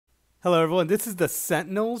Hello, everyone. This is the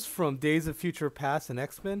Sentinels from Days of Future Past and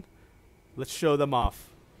X-Men. Let's show them off.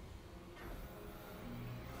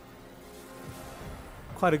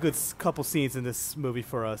 Quite a good couple scenes in this movie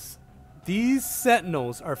for us. These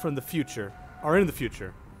Sentinels are from the future, are in the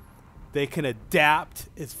future. They can adapt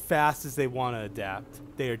as fast as they want to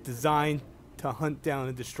adapt. They are designed to hunt down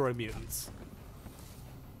and destroy mutants.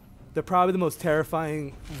 They're probably the most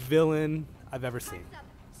terrifying villain I've ever seen.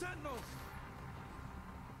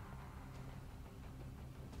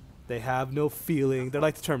 They have no feeling. They're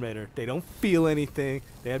like the Terminator. They don't feel anything.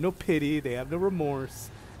 They have no pity. They have no remorse.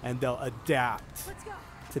 And they'll adapt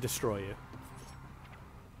to destroy you.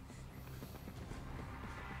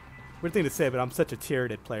 Weird thing to say, but I'm such a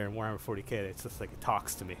Tyranid player in Warhammer 40k. It's just like it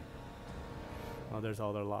talks to me. Oh, there's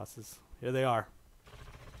all their losses. Here they are.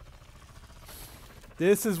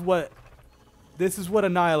 This is what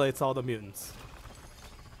annihilates all the mutants.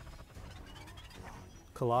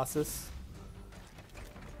 Colossus.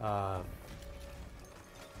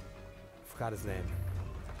 Forgot his name.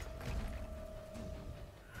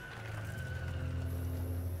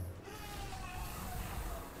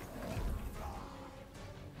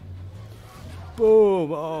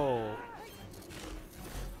 Boom! Oh.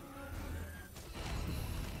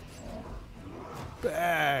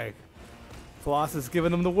 Bang! Colossus giving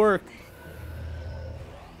them the work.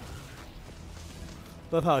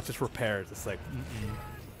 Love how it just repairs. It's like,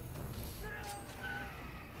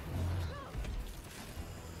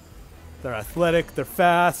 They're athletic, they're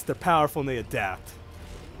fast, they're powerful, and they adapt.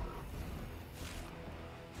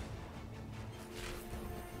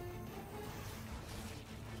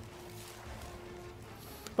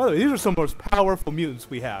 By the way, these are some of the most powerful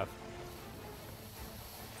mutants we have.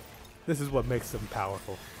 This is what makes them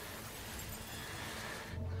powerful.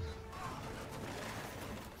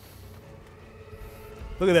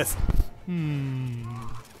 Look at this. And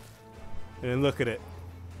then look at it.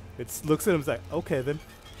 It looks at him and like, okay then.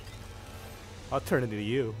 I'll turn into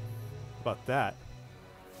you. How about that?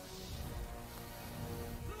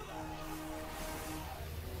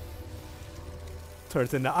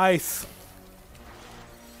 Turns into ice.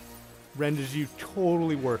 Renders you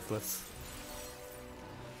totally worthless.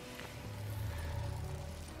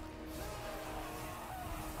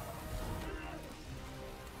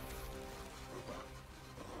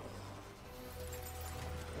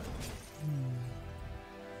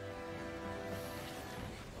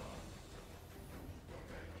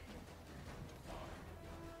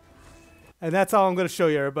 And that's all I'm going to show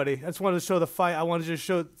you, everybody. I just wanted to show the fight. I wanted to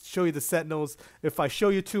show you the Sentinels. If I show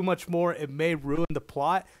you too much more, it may ruin the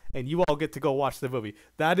plot, and you all get to go watch the movie.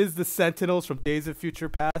 That is the Sentinels from Days of Future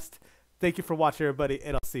Past. Thank you for watching, everybody,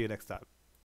 and I'll see you next time.